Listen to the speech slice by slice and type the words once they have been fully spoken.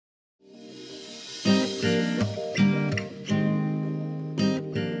I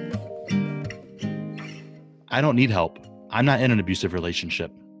don't need help. I'm not in an abusive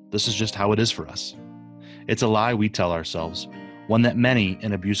relationship. This is just how it is for us. It's a lie we tell ourselves, one that many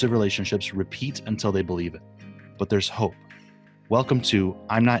in abusive relationships repeat until they believe it. But there's hope. Welcome to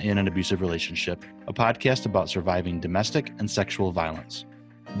I'm Not in an Abusive Relationship, a podcast about surviving domestic and sexual violence.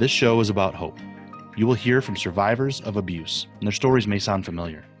 This show is about hope. You will hear from survivors of abuse, and their stories may sound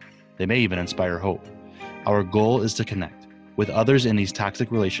familiar. They may even inspire hope. Our goal is to connect with others in these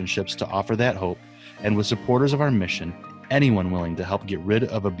toxic relationships to offer that hope, and with supporters of our mission, anyone willing to help get rid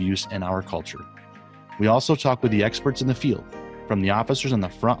of abuse in our culture. We also talk with the experts in the field, from the officers on the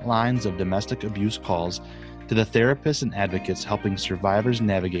front lines of domestic abuse calls to the therapists and advocates helping survivors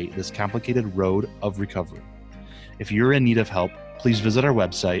navigate this complicated road of recovery. If you're in need of help, please visit our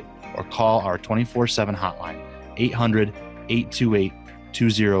website or call our 24/7 hotline,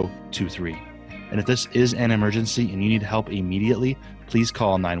 800-828-2023. And if this is an emergency and you need help immediately, please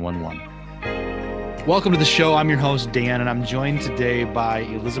call 911. Welcome to the show. I'm your host, Dan, and I'm joined today by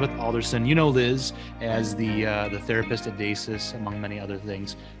Elizabeth Alderson. You know Liz as the therapist at DASIS, among many other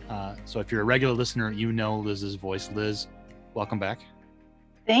things. So if you're a regular listener, you know Liz's voice. Liz, welcome back.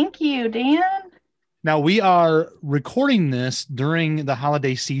 Thank you, Dan. Now, we are recording this during the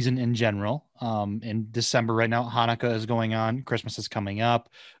holiday season in general. In December right now, Hanukkah is going on. Christmas is coming up.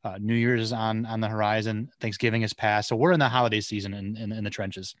 New Year's is on the horizon. Thanksgiving is past. So we're in the holiday season in the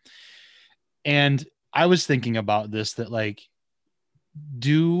trenches. And I was thinking about this, that like,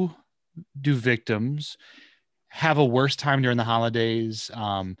 do victims have a worse time during the holidays?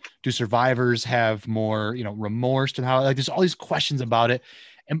 Do survivors have more, remorse to how, like, there's all these questions about it.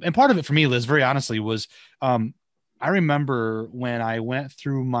 And part of it for me, Liz, very honestly, was I remember when I went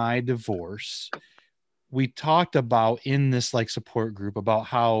through my divorce, we talked about in this like support group about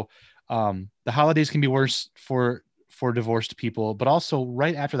how the holidays can be worse for divorced people, but also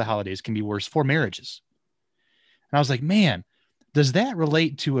right after the holidays can be worse for marriages. And I was like, man, does that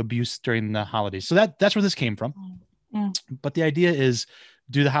relate to abuse during the holidays? So that's where this came from. Mm. But the idea is,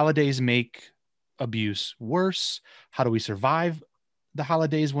 do the holidays make abuse worse? How do we survive the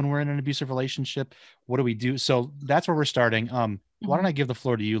holidays when we're in an abusive relationship? What do we do? So that's where we're starting. Why don't I give the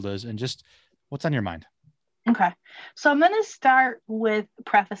floor to you, Liz, and just what's on your mind? Okay. So I'm going to start with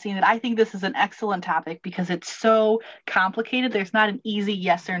prefacing that I think this is an excellent topic because it's so complicated. There's not an easy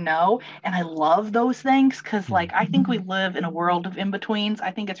yes or no. And I love those things because I think we live in a world of in-betweens. I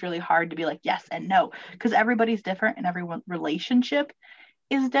think it's really hard to be like yes and no because everybody's different and everyone's relationship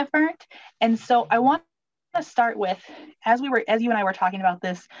is different. And so I want to start with, as you and I were talking about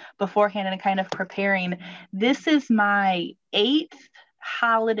this beforehand and kind of preparing, this is my 8th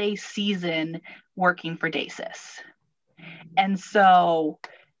holiday season working for DASIS. And so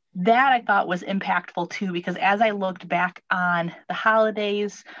that I thought was impactful too, because as I looked back on the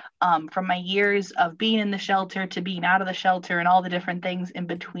holidays, from my years of being in the shelter to being out of the shelter and all the different things in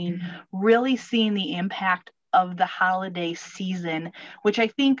between, really seeing the impact of the holiday season, which I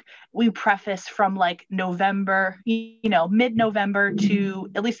think we preface from like November, mid-November to,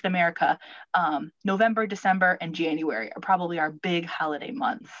 at least in America, November, December, and January are probably our big holiday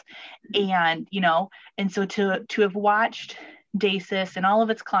months. And, and so to have watched DASIS and all of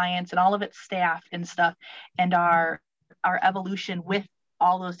its clients and all of its staff and stuff, and our evolution with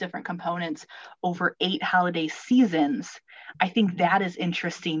all those different components over 8 holiday seasons, I think that is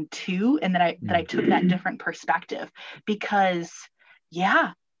interesting too. And that I took that different perspective because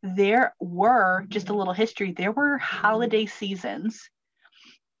there were, just a little history, there were holiday seasons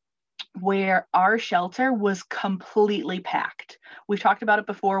where our shelter was completely packed. We've talked about it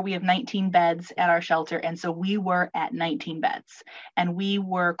before. We have 19 beds at our shelter. And so we were at 19 beds and we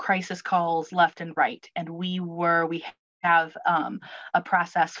were crisis calls left and right. And we have a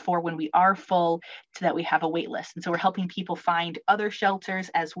process for when we are full so that we have a wait list. And so we're helping people find other shelters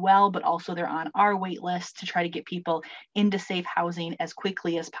as well, but also they're on our wait list to try to get people into safe housing as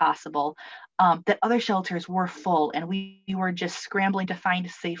quickly as possible. That other shelters were full and we were just scrambling to find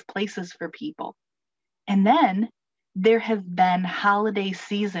safe places for people. And then there have been holiday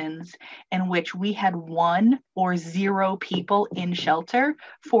seasons in which we had 1 or 0 people in shelter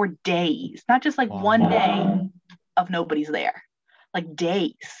for days, not just like one day of nobody's there, like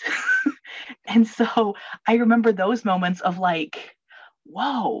days. And so I remember those moments of like,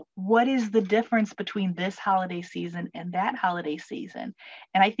 whoa, what is the difference between this holiday season and that holiday season?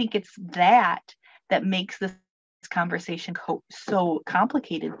 And I think it's that makes this conversation so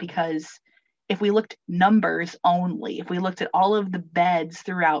complicated because if we looked numbers only, if we looked at all of the beds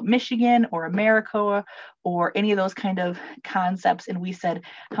throughout Michigan or America or any of those kind of concepts, and we said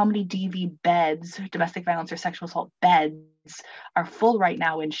how many DV beds, domestic violence or sexual assault beds, are full right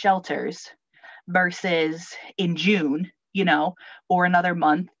now in shelters versus in June, or another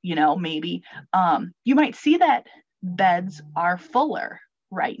month, maybe, you might see that beds are fuller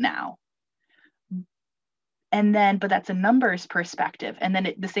right now. And then, but that's a numbers perspective. And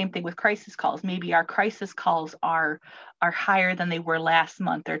then the same thing with crisis calls. Maybe our crisis calls are higher than they were last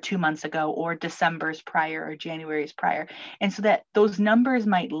month or 2 months ago, or December's prior or January's prior. And so that those numbers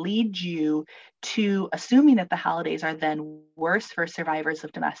might lead you to assuming that the holidays are then worse for survivors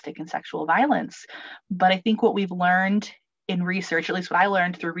of domestic and sexual violence. But I think what we've learned in research, at least what I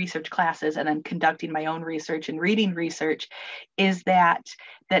learned through research classes and then conducting my own research and reading research, is that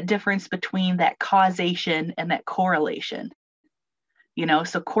difference between that causation and that correlation.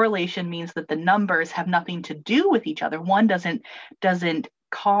 So correlation means that the numbers have nothing to do with each other. One doesn't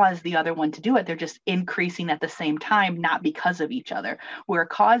cause the other one to do it. They're just increasing at the same time, not because of each other. Where a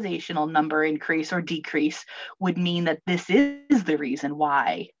causational number increase or decrease would mean that this is the reason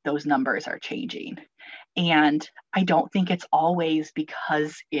why those numbers are changing. And I don't think it's always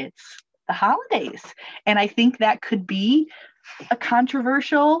because it's the holidays. And I think that could be a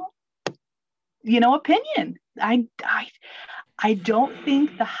controversial, opinion. I don't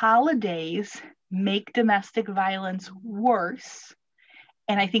think the holidays make domestic violence worse.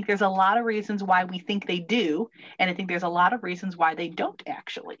 And I think there's a lot of reasons why we think they do. And I think there's a lot of reasons why they don't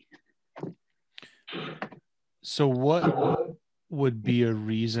actually. So what would be a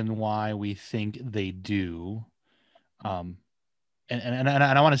reason why we think they do? And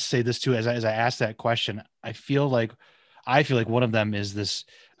I want to say this too, as I ask that question, I feel like one of them is this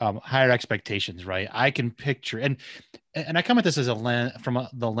higher expectations, right? I can picture, and I come at this as from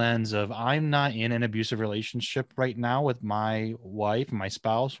the lens of, I'm not in an abusive relationship right now with my wife, my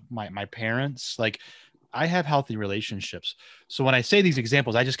spouse, my parents. Like, I have healthy relationships. So when I say these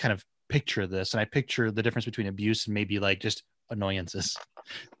examples, I just kind of picture this, and I picture the difference between abuse and maybe like just annoyances.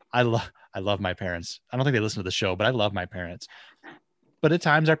 I love my parents. I don't think they listen to the show, but I love my parents. But at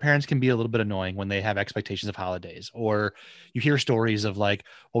times our parents can be a little bit annoying when they have expectations of holidays, or you hear stories of like,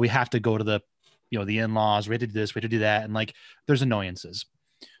 well, we have to go to the in-laws, we have to do this, we have to do that. And like, there's annoyances.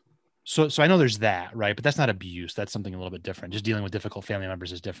 So I know there's that, right? But that's not abuse. That's something a little bit different. Just dealing with difficult family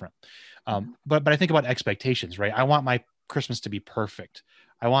members is different. But I think about expectations, right? I want my Christmas to be perfect.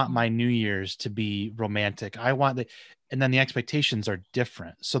 I want my New Year's to be romantic. And then the expectations are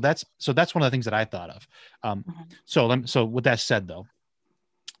different. So that's one of the things that I thought of. So with that said, though,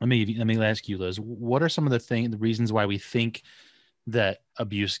 let me ask you, Liz, what are some of the reasons why we think that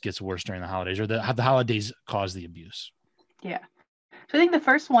abuse gets worse during the holidays, or have the holidays caused the abuse? Yeah. So I think the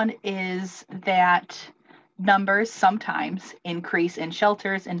first one is that numbers sometimes increase in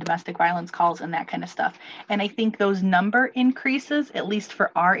shelters and domestic violence calls and that kind of stuff. And I think those number increases, at least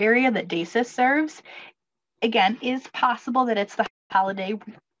for our area that DASIS serves, again, is possible that it's the holiday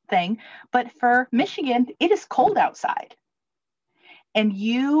thing. But for Michigan, it is cold outside. And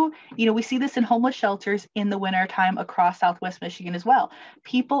we see this in homeless shelters in the wintertime across Southwest Michigan as well.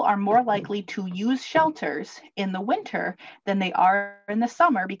 People are more likely to use shelters in the winter than they are in the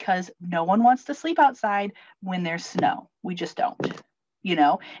summer, because no one wants to sleep outside when there's snow. We just don't,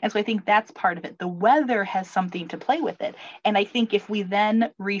 And so I think that's part of it. The weather has something to play with it. And I think if we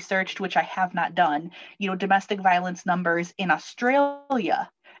then researched, which I have not done, domestic violence numbers in Australia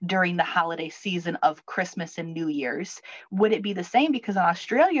during the holiday season of Christmas and New Year's, would it be the same? Because in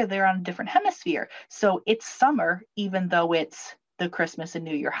Australia, they're on a different hemisphere. So it's summer, even though it's the Christmas and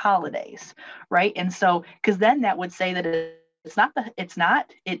New Year holidays, right? And so, because then that would say that it's not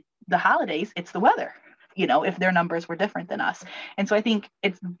the holidays, it's the weather, if their numbers were different than us. And so I think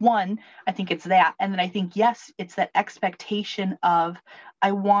it's that. And then I think, yes, it's that expectation of,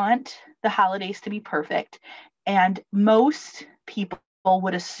 I want the holidays to be perfect. And most people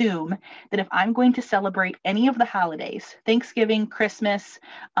would assume that if I'm going to celebrate any of the holidays, Thanksgiving, Christmas,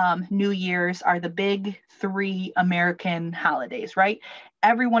 New Year's are the big three American holidays, right?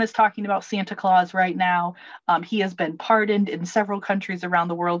 Everyone is talking about Santa Claus right now. He has been pardoned in several countries around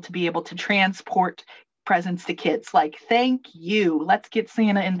the world to be able to transport presents to kids. Like, thank you. Let's get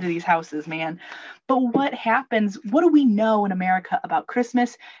Santa into these houses, man. But what do we know in America about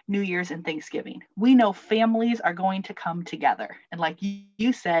Christmas, New Year's, and Thanksgiving? We know families are going to come together. And like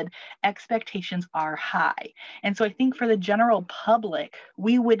you said, expectations are high. And so I think for the general public,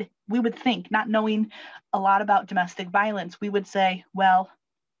 we would think, not knowing a lot about domestic violence, we would say, well,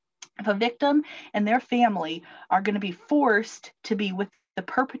 if a victim and their family are going to be forced to be with the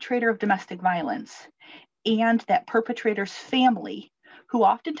perpetrator of domestic violence and that perpetrator's family, who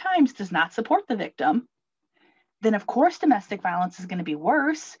oftentimes does not support the victim, then of course domestic violence is going to be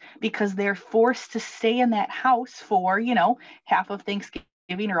worse because they're forced to stay in that house for, half of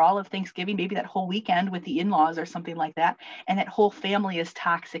Thanksgiving or all of Thanksgiving, maybe that whole weekend with the in-laws or something like that. And that whole family is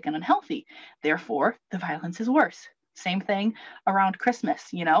toxic and unhealthy. Therefore, the violence is worse. Same thing around Christmas.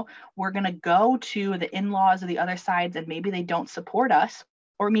 We're going to go to the in-laws of the other sides and maybe they don't support us,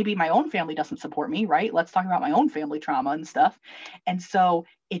 or maybe my own family doesn't support me, right? Let's talk about my own family trauma and stuff. And so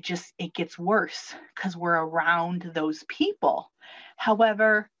it gets worse because we're around those people.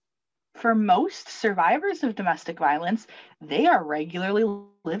 However, for most survivors of domestic violence, they are regularly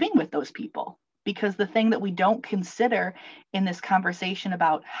living with those people, because the thing that we don't consider in this conversation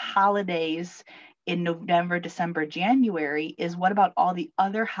about holidays in November, December, January is what about all the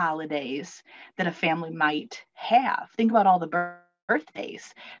other holidays that a family might have? Think about all the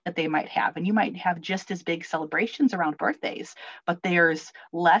birthdays that they might have. And you might have just as big celebrations around birthdays, but there's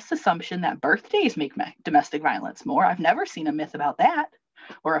less assumption that birthdays make domestic violence more. I've never seen a myth about that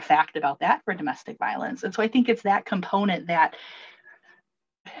or a fact about that for domestic violence. And so I think it's that component that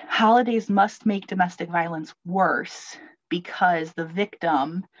holidays must make domestic violence worse because the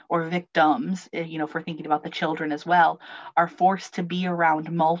victim or victims, if we're thinking about the children as well, are forced to be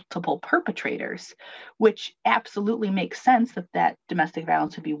around multiple perpetrators, which absolutely makes sense that domestic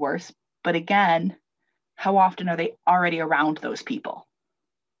violence would be worse. But again, how often are they already around those people?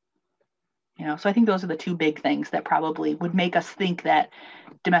 So I think those are the two big things that probably would make us think that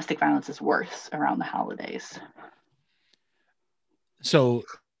domestic violence is worse around the holidays. So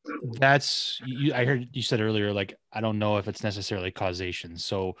that's I heard you said earlier, like, I don't know if it's necessarily causation.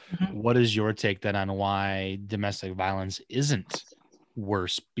 So what is your take then on why domestic violence isn't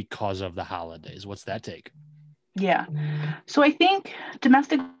worse because of the holidays? What's that take? Yeah. So I think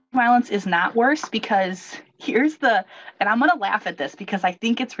domestic violence is not worse because and I'm going to laugh at this because I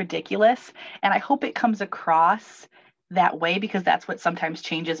think it's ridiculous and I hope it comes across that way, because that's what sometimes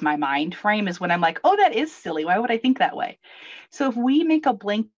changes my mind frame, is when I'm like, oh, that is silly. Why would I think that way? So if we make a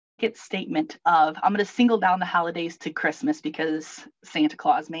blanket statement of, I'm going to single down the holidays to Christmas because Santa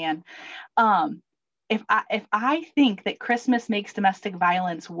Claus, man. If I think that Christmas makes domestic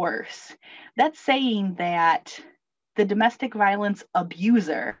violence worse, that's saying that the domestic violence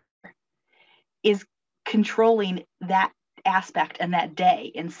abuser is controlling that aspect and that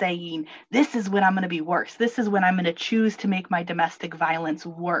day and saying, this is when I'm going to be worse. This is when I'm going to choose to make my domestic violence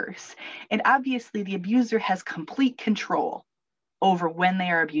worse. And obviously the abuser has complete control over when they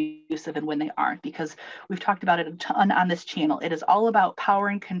are abusive and when they aren't, because we've talked about it a ton on this channel. It is all about power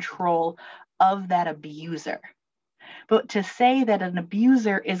and control of that abuser. But to say that an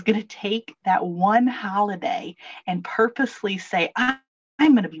abuser is going to take that one holiday and purposely say, I'm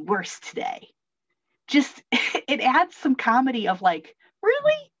going to be worse today, just, it adds some comedy of like,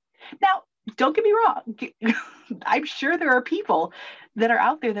 really? Now, don't get me wrong. I'm sure there are people that are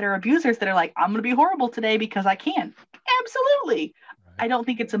out there that are abusers that are like, I'm going to be horrible today because I can. Absolutely. Right. I don't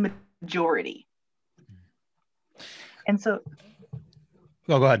think it's a majority. And so.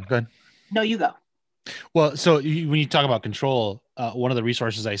 Oh, go ahead. No, you go. Well, so when you talk about control, one of the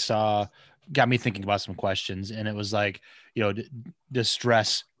resources I saw got me thinking about some questions, and it was like, does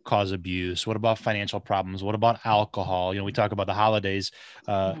stress cause abuse? What about financial problems? What about alcohol? We talk about the holidays,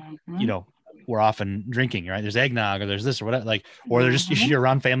 we're often drinking, right? There's eggnog or there's this or whatever, or they're just, you're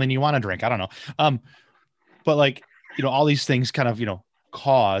around family and you want to drink. I don't know. But all these things kind of,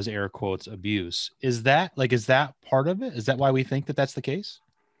 cause, air quotes, abuse. Is that part of it? Is that why we think that that's the case?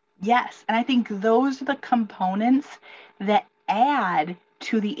 Yes. And I think those are the components that add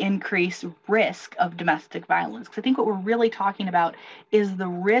to the increased risk of domestic violence. Because I think what we're really talking about is the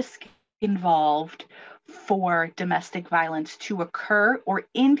risk involved for domestic violence to occur or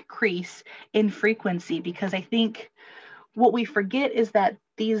increase in frequency. Because I think what we forget is that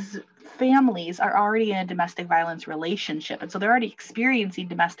these families are already in a domestic violence relationship. And so they're already experiencing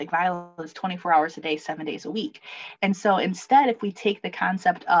domestic violence 24 hours a day, 7 days a week. And so instead, if we take the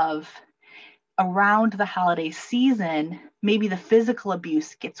concept of around the holiday season, maybe the physical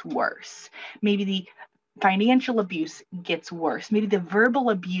abuse gets worse. Maybe the financial abuse gets worse. Maybe the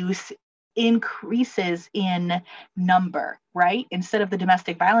verbal abuse increases in number, right? Instead of the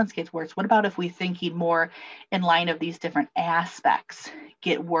domestic violence gets worse, what about if we're thinking more in line of these different aspects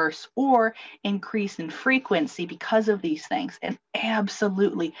get worse or increase in frequency because of these things? And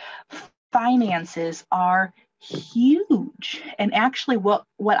absolutely, finances are huge. And actually what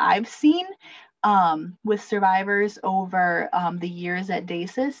I've seen with survivors over the years at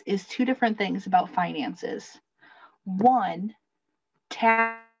DASIS is two different things about finances. One,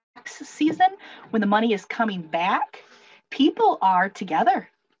 tax season, when the money is coming back, people are together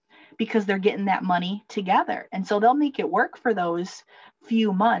because they're getting that money together. And so they'll make it work for those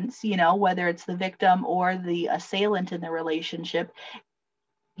few months, you know, whether it's the victim or the assailant in the relationship.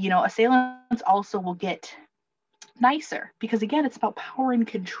 You know, assailants also will get nicer because, again, it's about power and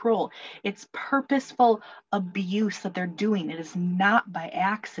control. It's purposeful abuse that they're doing. It is not by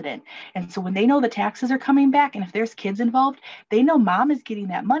accident. And so when they know the taxes are coming back, and if there's kids involved, they know mom is getting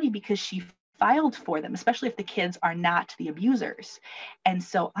that money because she filed for them, especially if the kids are not the abusers. And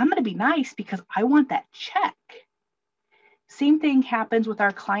so I'm going to be nice because I want that check. Same thing happens with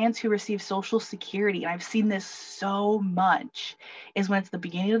our clients who receive Social Security. And I've seen this so much, is when it's the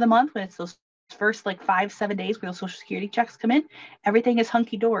beginning of the month, when it's those first like 5-7 days where those Social Security checks come in, everything is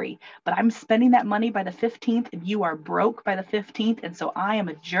hunky-dory. But I'm spending that money by the 15th, and you are broke by the 15th. And so I am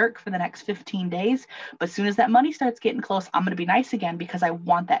a jerk for the next 15 days. But as soon as that money starts getting close, I'm going to be nice again because I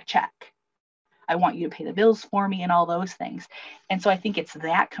want that check. I want you to pay the bills for me and all those things. And so I think it's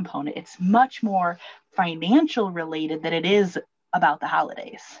that component. It's much more financial related than it is about the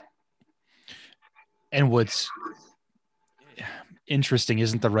holidays. And what's interesting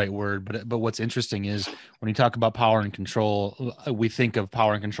isn't the right word, but what's interesting is when you talk about power and control, we think of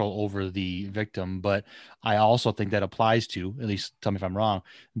power and control over the victim, but I also think that applies to, at least tell me if I'm wrong,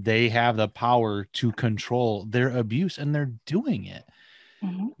 they have the power to control their abuse, and they're doing it.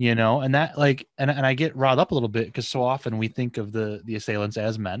 Mm-hmm. You know, and that like, and I get riled up a little bit because so often we think of the assailants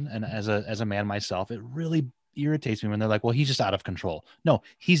as men, and as a man myself, it really irritates me when they're like, well, he's just out of control. No,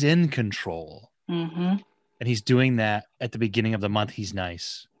 he's in control. Mm-hmm. And he's doing that at the beginning of the month. He's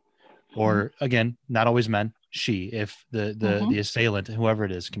nice. Or again, not always men, she, if the assailant, whoever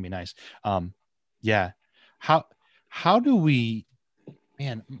it is, can be nice. Yeah. How do we,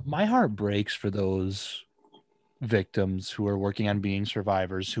 man, my heart breaks for those victims who are working on being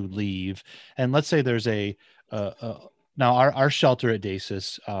survivors who leave. And let's say there's now our shelter at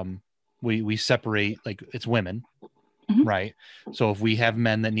DASIS, we separate, like, it's women, right? So if we have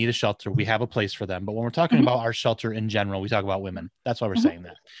men that need a shelter, we have a place for them. But when we're talking about our shelter in general, we talk about women. That's why we're saying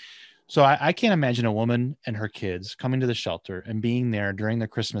that. So I can't imagine a woman and her kids coming to the shelter and being there during the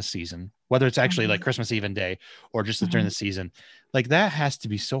Christmas season, whether it's actually like Christmas Eve and day or just during the season. Like, that has to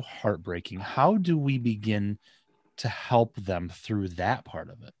be so heartbreaking. How do we begin to help them through that part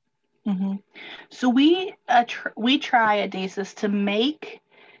of it? So we try at DASIS to make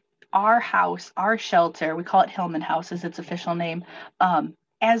our house, our shelter, we call it Hillman House is its official name,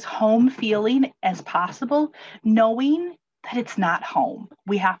 as home feeling as possible, knowing that it's not home.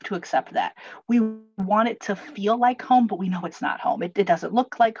 We have to accept that. We want it to feel like home, but we know it's not home. It doesn't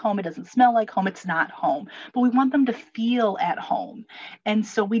look like home. It doesn't smell like home. It's not home, but we want them to feel at home. And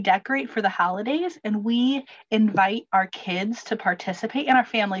so we decorate for the holidays, and we invite our kids to participate and our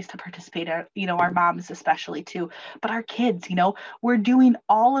families to participate, you know, our moms especially too, but our kids, you know, we're doing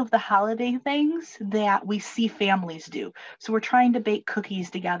all of the holiday things that we see families do. So we're trying to bake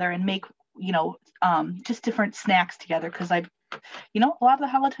cookies together and make, you know, just different snacks together, because you know, a lot of the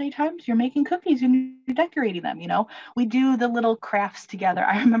holiday times you're making cookies and you're decorating them, you know. We do the little crafts together.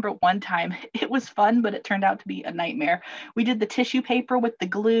 I remember one time it was fun, but it turned out to be a nightmare. We did the tissue paper with the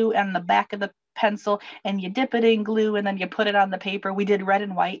glue and the back of the pencil, and you dip it in glue and then you put it on the paper. We did red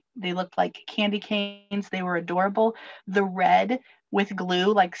and white. They looked like candy canes. They were adorable. The red with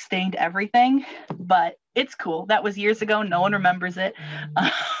glue like stained everything, but it's cool. That was years ago. No one remembers it.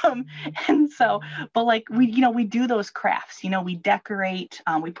 And so, but like we do those crafts, you know, we decorate,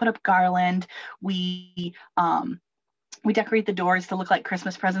 we put up garland, we decorate the doors to look like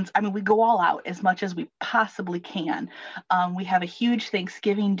Christmas presents. I mean, we go all out as much as we possibly can. We have a huge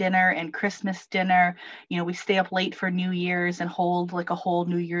Thanksgiving dinner and Christmas dinner. You know, we stay up late for New Year's and hold like a whole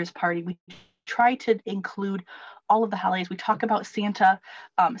New Year's party. We try to include all of the holidays. We talk about Santa.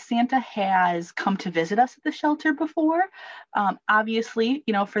 Santa has come to visit us at the shelter before. Obviously,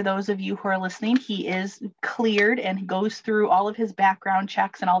 you know, for those of you who are listening, he is cleared and goes through all of his background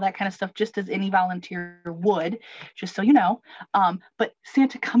checks and all that kind of stuff, just as any volunteer would, just so you know. But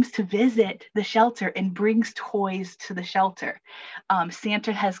Santa comes to visit the shelter and brings toys to the shelter.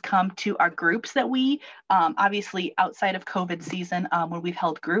 Santa has come to our groups that we, obviously outside of COVID season, when we've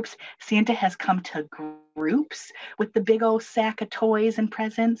held groups, Santa has come to groups with the big old sack of toys and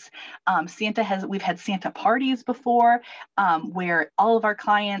presents. We've had Santa parties before, where all of our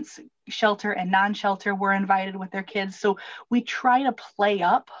clients, shelter and non-shelter, were invited with their kids. So we try to play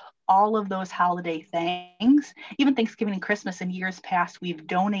up all of those holiday things. Even Thanksgiving and Christmas in years past, we've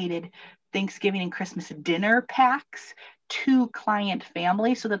donated Thanksgiving and Christmas dinner packs to client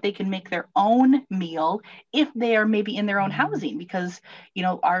family so that they can make their own meal if they are maybe in their own housing, because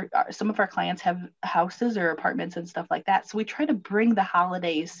some of our clients have houses or apartments and stuff like that. So we try to bring the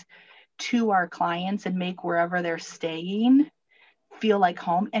holidays to our clients and make wherever they're staying feel like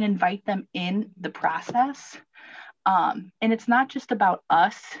home and invite them in the process. And it's not just about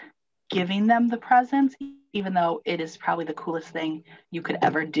us giving them the presents, even though it is probably the coolest thing you could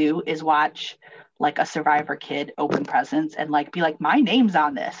ever do is watch like a survivor kid open presents and like be like, my name's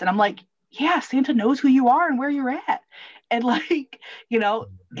on this. And I'm like, yeah, Santa knows who you are and where you're at. And like,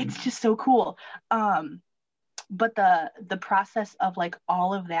 it's just so cool. But the process of like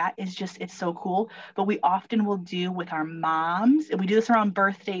all of that is just, it's so cool. But we often will do with our moms, and we do this around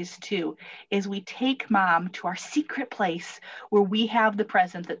birthdays too, is we take mom to our secret place where we have the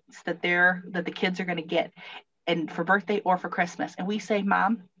presents that the kids are going to get, and for birthday or for Christmas. And we say,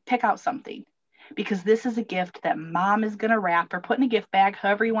 Mom, pick out something, because this is a gift that mom is going to wrap or put in a gift bag,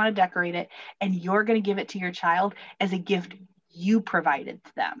 however you want to decorate it, and you're going to give it to your child as a gift you provided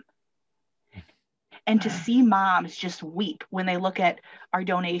to them. And to see moms just weep when they look at our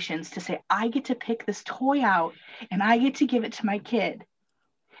donations, to say, I get to pick this toy out and I get to give it to my kid.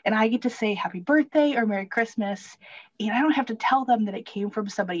 And I get to say happy birthday or Merry Christmas. And I don't have to tell them that it came from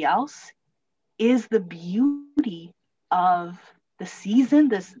somebody else, is the beauty of the season,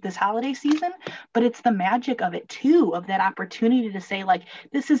 this holiday season. But it's the magic of it too, of that opportunity to say like,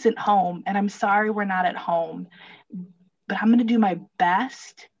 this isn't home and I'm sorry we're not at home, but I'm going to do my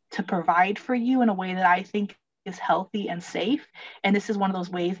best to provide for you in a way that I think is healthy and safe. And this is one of those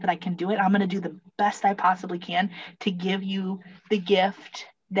ways that I can do it. I'm going to do the best I possibly can to give you the gift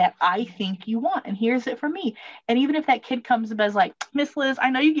that I think you want. And here's it for me. And even if that kid comes and is like, Miss Liz, I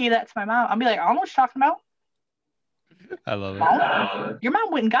know you gave that to my mom, I'll be like, I don't know what you're talking about. I love it. Mom, your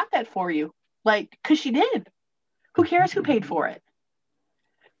mom went and got that for you. Like, because she did. Who cares who paid for it?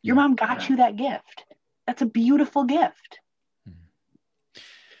 Your mom got you that gift. That's a beautiful gift.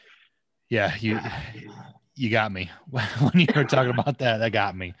 Yeah, you got me when you were talking about that. That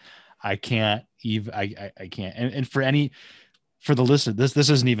got me. I can't even. I can't. And for the listener, this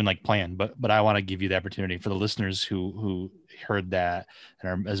isn't even like planned, but I want to give you the opportunity for the listeners who heard that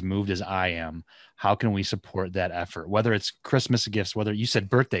and are as moved as I am. How can we support that effort? Whether it's Christmas gifts, whether you said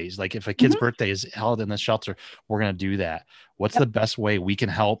birthdays, like if a kid's birthday is held in the shelter, we're going to do that. What's the best way we can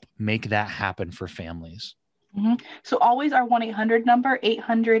help make that happen for families? So always our 1-800 number,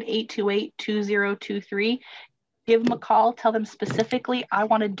 800-828-2023. Give them a call. Tell them specifically, I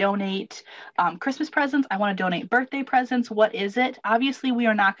want to donate Christmas presents. I want to donate birthday presents. What is it? Obviously, we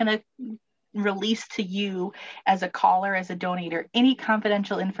are not going to release to you as a caller, as a donator, any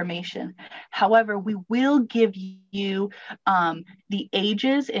confidential information. However, we will give you the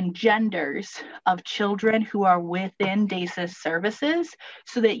ages and genders of children who are within DASIS services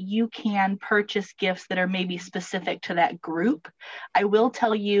so that you can purchase gifts that are maybe specific to that group. I will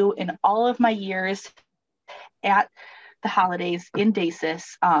tell you, in all of my years at the holidays in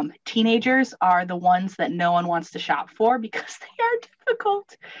DASIS, teenagers are the ones that no one wants to shop for because they are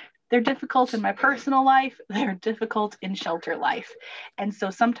difficult. They're difficult in my personal life. They're difficult in shelter life. And so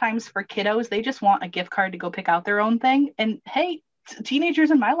sometimes for kiddos, they just want a gift card to go pick out their own thing. And hey,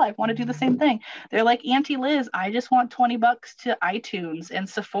 teenagers in my life want to do the same thing. They're like, Auntie Liz, I just want $20 to iTunes and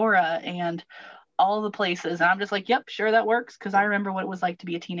Sephora and all the places. And I'm just like, yep, sure, that works, because I remember what it was like to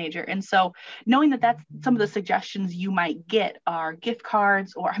be a teenager. And so knowing that that's some of the suggestions you might get are gift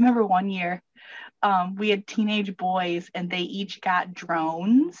cards. Or I remember one year we had teenage boys and they each got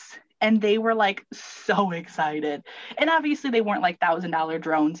drones, and they were like so excited. And obviously they weren't like $1,000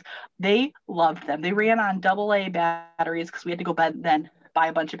 drones. They loved them. They ran on AA batteries because we had to go then buy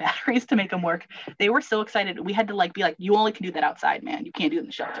a bunch of batteries to make them work. They were so excited. We had to be like, you only can do that outside, man. You can't do it in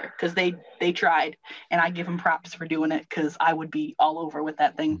the shelter, because they tried. And I give them props for doing it, because I would be all over with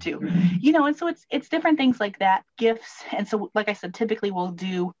that thing too. And so it's different things like that, gifts. And so, like I said, typically we'll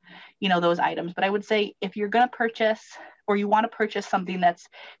do, those items. But I would say if you're going to purchase, or you want to purchase something that's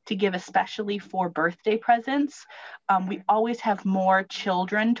to give especially for birthday presents, we always have more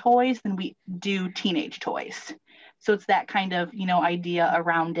children toys than we do teenage toys. So it's that kind of, idea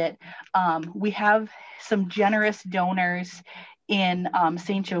around it. We have some generous donors in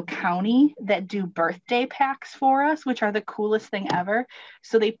St. Joe County that do birthday packs for us, which are the coolest thing ever.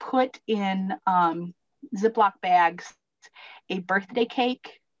 So they put in Ziploc bags a birthday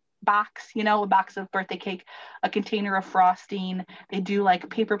cake box, a box of birthday cake, a container of frosting. They do like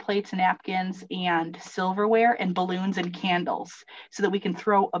paper plates, napkins, and silverware, and balloons and candles, so that we can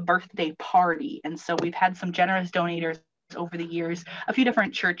throw a birthday party. And so we've had some generous donors over the years, a few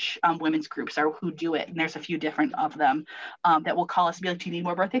different church women's groups are who do it, and there's a few different of them that will call us and be like, do you need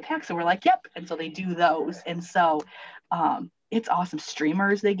more birthday packs? So we're like, yep. And so they do those. And so it's awesome.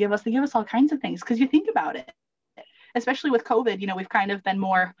 Streamers they give us all kinds of things, because you think about it, especially with COVID, we've kind of been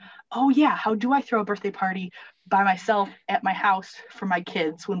more, oh yeah, how do I throw a birthday party by myself at my house for my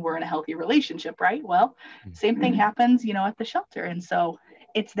kids when we're in a healthy relationship, right? Well, same thing happens, at the shelter. And so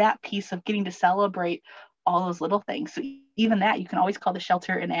it's that piece of getting to celebrate all those little things. So even that, you can always call the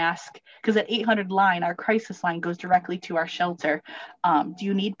shelter and ask, because that 800 line, our crisis line, goes directly to our shelter. Do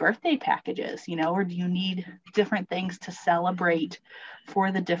you need birthday packages, or do you need different things to celebrate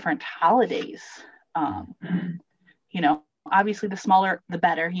for the different holidays? Obviously the smaller, the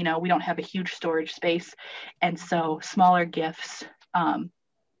better. We don't have a huge storage space. And so smaller gifts,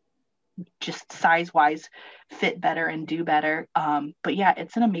 just size wise, fit better and do better. But yeah,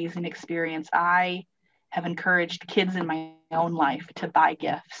 it's an amazing experience. I have encouraged kids in my own life to buy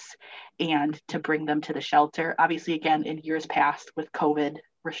gifts and to bring them to the shelter. Obviously, again, in years past with COVID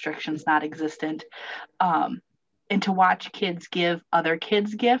restrictions not existent, and to watch kids give other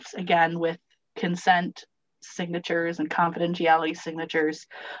kids gifts, again, with consent signatures and confidentiality signatures,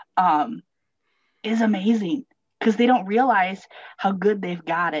 is amazing, because they don't realize how good they've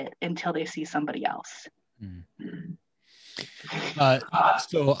got it until they see somebody else.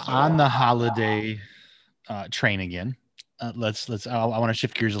 So on the holiday train again, I want to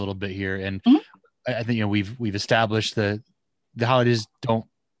shift gears a little bit here, and I think we've established that the holidays don't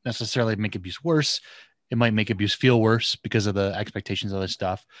necessarily make abuse worse. It might make abuse feel worse because of the expectations of other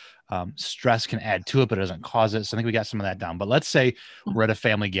stuff. Stress can add to it, but it doesn't cause it. So I think we got some of that down. But let's say we're at a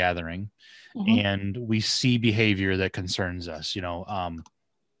family gathering and we see behavior that concerns us.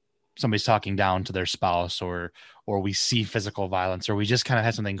 Somebody's talking down to their spouse, or we see physical violence, or we just kind of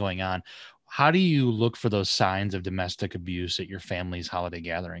have something going on. How do you look for those signs of domestic abuse at your family's holiday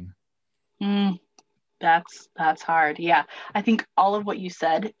gathering? That's hard. Yeah. I think all of what you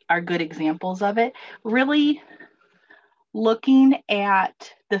said are good examples of it. Really looking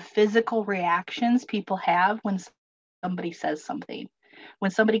at the physical reactions people have when somebody says something.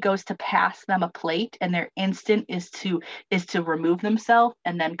 When somebody goes to pass them a plate and their instinct is to remove themselves,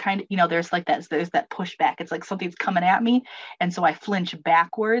 and then kind of, there's that pushback. It's like something's coming at me, and so I flinch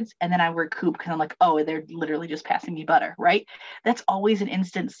backwards, and then I recoup because I'm like, oh, they're literally just passing me butter, right? That's always an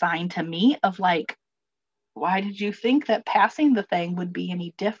instant sign to me of like, why did you think that passing the thing would be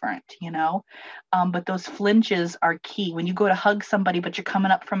any different, but those flinches are key. When you go to hug somebody, but you're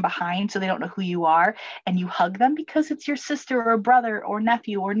coming up from behind so they don't know who you are, and you hug them because it's your sister or brother or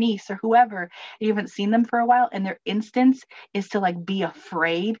nephew or niece or whoever, you haven't seen them for a while, and their instance is to like be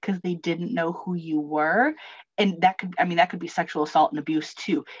afraid because they didn't know who you were. And that could be sexual assault and abuse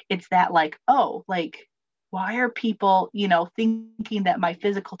too. It's that like, oh, like, why are people, thinking that my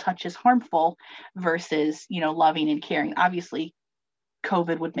physical touch is harmful versus, loving and caring? Obviously,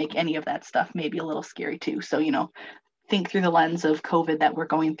 COVID would make any of that stuff maybe a little scary too. So, think through the lens of COVID that we're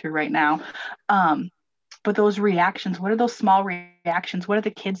going through right now. But those reactions, what are those small reactions? What are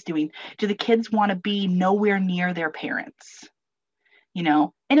the kids doing? Do the kids want to be nowhere near their parents?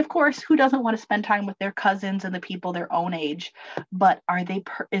 And of course, who doesn't want to spend time with their cousins and the people their own age? But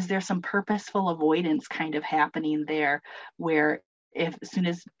is there some purposeful avoidance kind of happening there, where if as soon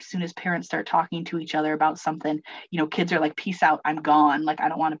as parents start talking to each other about something, kids are like, peace out, I'm gone. Like, I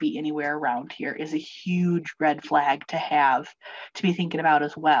don't want to be anywhere around here, is a huge red flag to be thinking about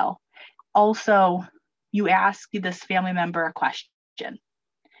as well. Also, you ask this family member a question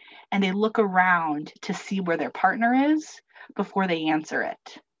and they look around to see where their partner is before they answer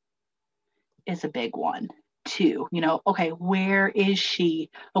it, is a big one too. Okay, where is she?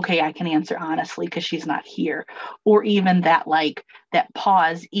 Okay, I can answer honestly because she's not here. Or even that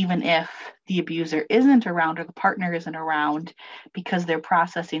pause, even if the abuser isn't around or the partner isn't around, because they're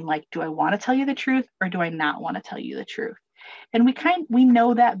processing like, do I want to tell you the truth or do I not want to tell you the truth? And we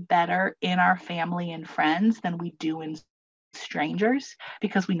know that better in our family and friends than we do in strangers,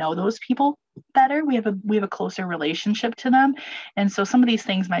 because we know those people better. We have a closer relationship to them. And so some of these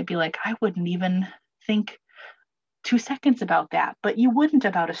things might be like, I wouldn't even think 2 seconds about that, but you wouldn't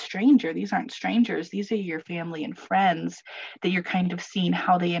about a stranger. These aren't strangers. These are your family and friends that you're kind of seeing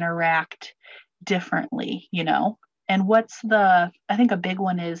how they interact differently, And I think a big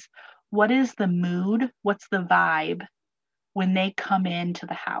one is, what is the mood? What's the vibe when they come into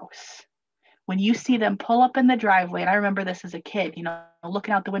the house? When you see them pull up in the driveway, and I remember this as a kid,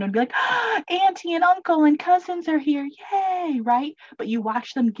 looking out the window and be like, oh, auntie and uncle and cousins are here, yay, right? But you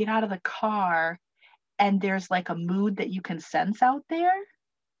watch them get out of the car and there's like a mood that you can sense out there.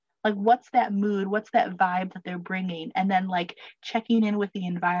 Like, what's that mood? What's that vibe that they're bringing? And then like checking in with the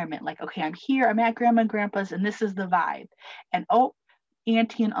environment. Like, okay, I'm here, I'm at grandma and grandpa's, and this is the vibe. And oh,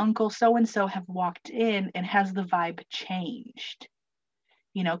 auntie and uncle so-and-so have walked in, and has the vibe changed?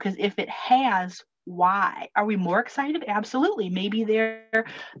 Because if it has, why? Are we more excited? Absolutely. Maybe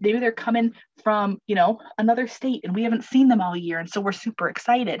they're coming from, another state, and we haven't seen them all year, and so we're super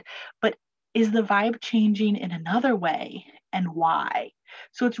excited. But is the vibe changing in another way, and why?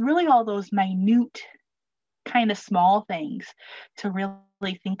 So it's really all those minute kind of small things to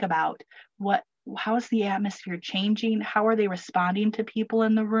really think about. How is the atmosphere changing? How are they responding to people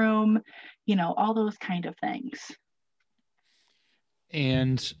in the room? All those kind of things.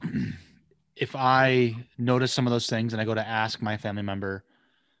 And if I notice some of those things and I go to ask my family member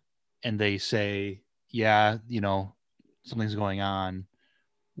and they say, yeah, something's going on,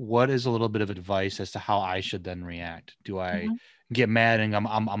 what is a little bit of advice as to how I should then react? Do I get mad and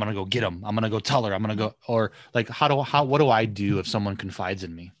I'm going to go get him? I'm going to go tell her, I'm going to go, or like, what do I do if someone confides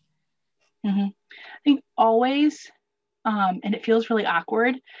in me? I think always, and it feels really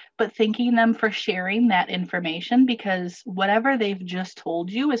awkward, but thanking them for sharing that information, because whatever they've just told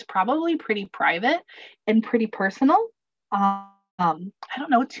you is probably pretty private and pretty personal. I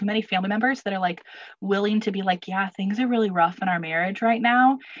don't know too many family members that are like willing to be like, yeah, things are really rough in our marriage right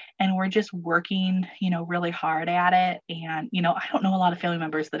now, and we're just working, really hard at it. And, I don't know a lot of family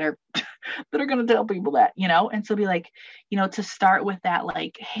members that are that are going to tell people that, and so be like, to start with that,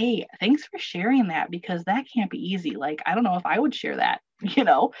 like, hey, thanks for sharing that, because that can't be easy. Like, I don't know if I would share that,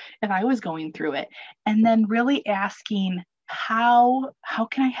 if I was going through it. And then really asking, how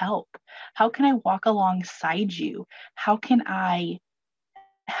can I help? How can I walk alongside you? How can I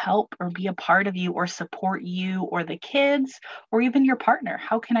help or be a part of you or support you or the kids or even your partner?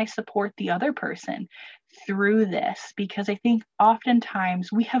 How can I support the other person through this? Because I think oftentimes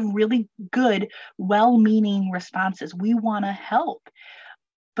we have really good, well-meaning responses. We want to help,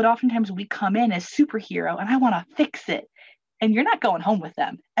 but oftentimes we come in as superhero and I want to fix it. And you're not going home with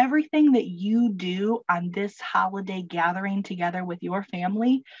them. Everything that you do on this holiday gathering together with your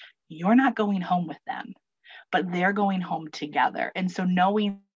family, you're not going home with them, but they're going home together. And so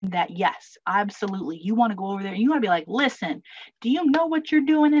knowing that, yes, absolutely, you want to go over there and you want to be like, listen, do you know what you're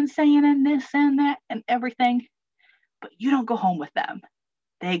doing and saying and this and that and everything? But you don't go home with them.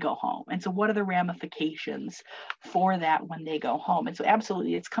 They go home. And so what are the ramifications for that when they go home? And so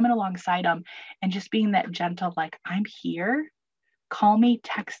absolutely, it's coming alongside them and just being that gentle, like, I'm here. Call me,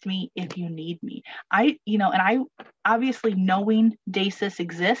 text me if you need me. And I obviously, knowing DASIS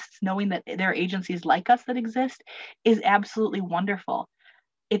exists, knowing that there are agencies like us that exist, is absolutely wonderful.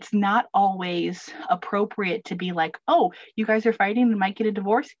 It's not always appropriate to be like, oh, you guys are fighting and might get a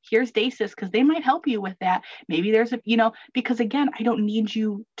divorce. Here's DASIS, because they might help you with that. Maybe there's because again, I don't need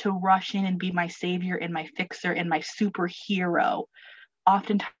you to rush in and be my savior and my fixer and my superhero.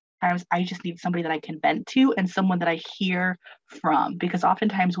 Oftentimes, I just need somebody that I can vent to and someone that I hear from, because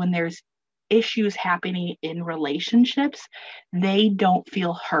oftentimes when there's issues happening in relationships, they don't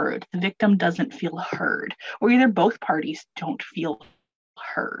feel heard. The victim doesn't feel heard, or either both parties don't feel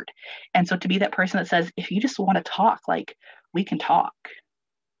heard. And so to be that person that says, if you just want to talk, like, we can talk.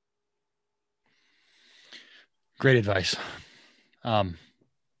 Great advice.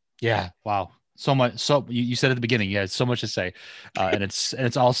 Yeah. Wow. So much. So you said at the beginning, yeah, so much to say, and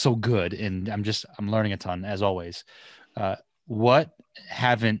it's all so good. And I'm learning a ton as always. What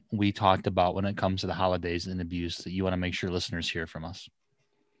haven't we talked about when it comes to the holidays and abuse that you want to make sure listeners hear from us?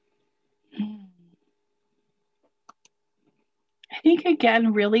 I think,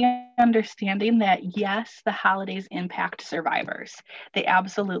 again, really understanding that, yes, the holidays impact survivors. They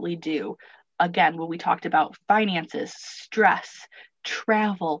absolutely do. Again, when we talked about finances, stress,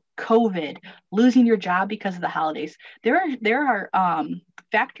 travel, COVID, losing your job because of the holidays, there are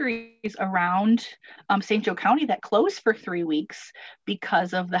factories around St. Joe County that close for 3 weeks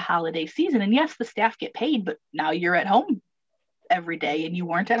because of the holiday season. And yes, the staff get paid, but now you're at home every day and you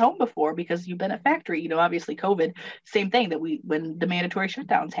weren't at home before because you've been at factory. Obviously COVID, same thing, that when the mandatory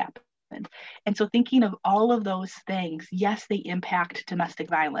shutdowns happened. And so thinking of all of those things, yes, they impact domestic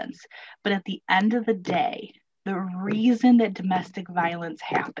violence, but at the end of the day, the reason that domestic violence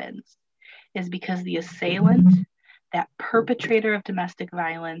happens is because the assailant, that perpetrator of domestic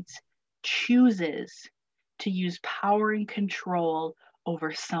violence, chooses to use power and control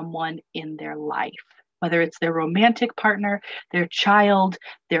over someone in their life, whether it's their romantic partner, their child,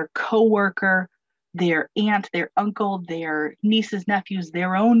 their coworker, their aunt, their uncle, their nieces, nephews,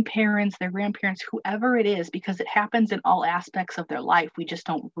 their own parents, their grandparents, whoever it is, because it happens in all aspects of their life. We just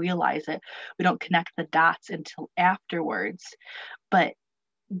don't realize it. We don't connect the dots until afterwards. But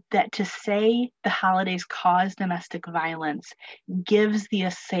that to say the holidays cause domestic violence gives the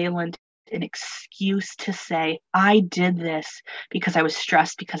assailant an excuse to say, I did this because I was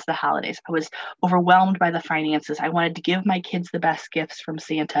stressed because of the holidays. I was overwhelmed by the finances. I wanted to give my kids the best gifts from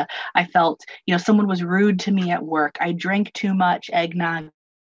Santa. I felt, someone was rude to me at work. I drank too much eggnog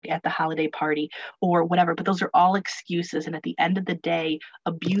at the holiday party or whatever. But those are all excuses. And at the end of the day,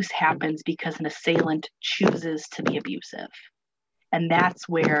 abuse happens because an assailant chooses to be abusive. And that's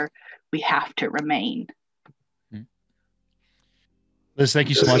where we have to remain. Liz, thank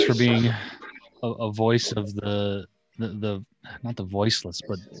you so much for being a voice of the not the voiceless,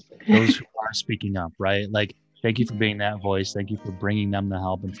 but those who are speaking up, right? Like, thank you for being that voice. Thank you for bringing them the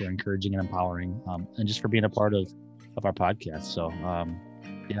help and for encouraging and empowering, and just for being a part of our podcast. So,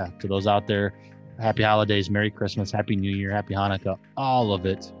 yeah, to those out there, happy holidays, Merry Christmas, Happy New Year, Happy Hanukkah, all of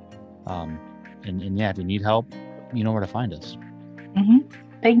it. And yeah, if you need help, you know where to find us. Mm-hmm.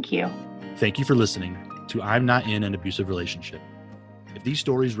 Thank you. Thank you for listening to I'm Not in an Abusive Relationship. If these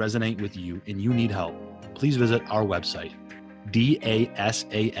stories resonate with you and you need help, please visit our website, dasasmi.org.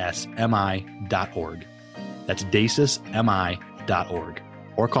 That's dasasmi.org.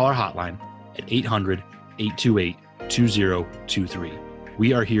 Or call our hotline at 800-828-2023.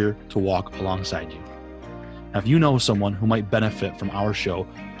 We are here to walk alongside you. Now, if you know someone who might benefit from our show,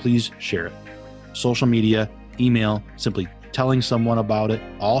 please share it. Social media, email, simply telling someone about it,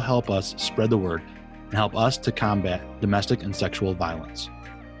 all help us spread the word and help us to combat domestic and sexual violence.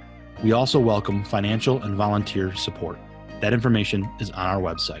 We also welcome financial and volunteer support. That information is on our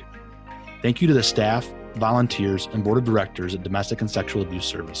website. Thank you to the staff, volunteers, and board of directors at Domestic and Sexual Abuse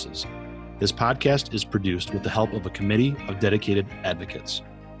Services. This podcast is produced with the help of a committee of dedicated advocates.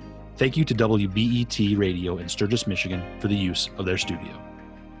 Thank you to WBET Radio in Sturgis, Michigan for the use of their studio.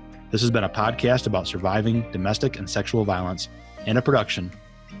 This has been a podcast about surviving domestic and sexual violence and a production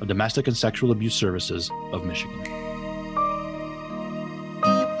of Domestic and Sexual Abuse Services of Michigan.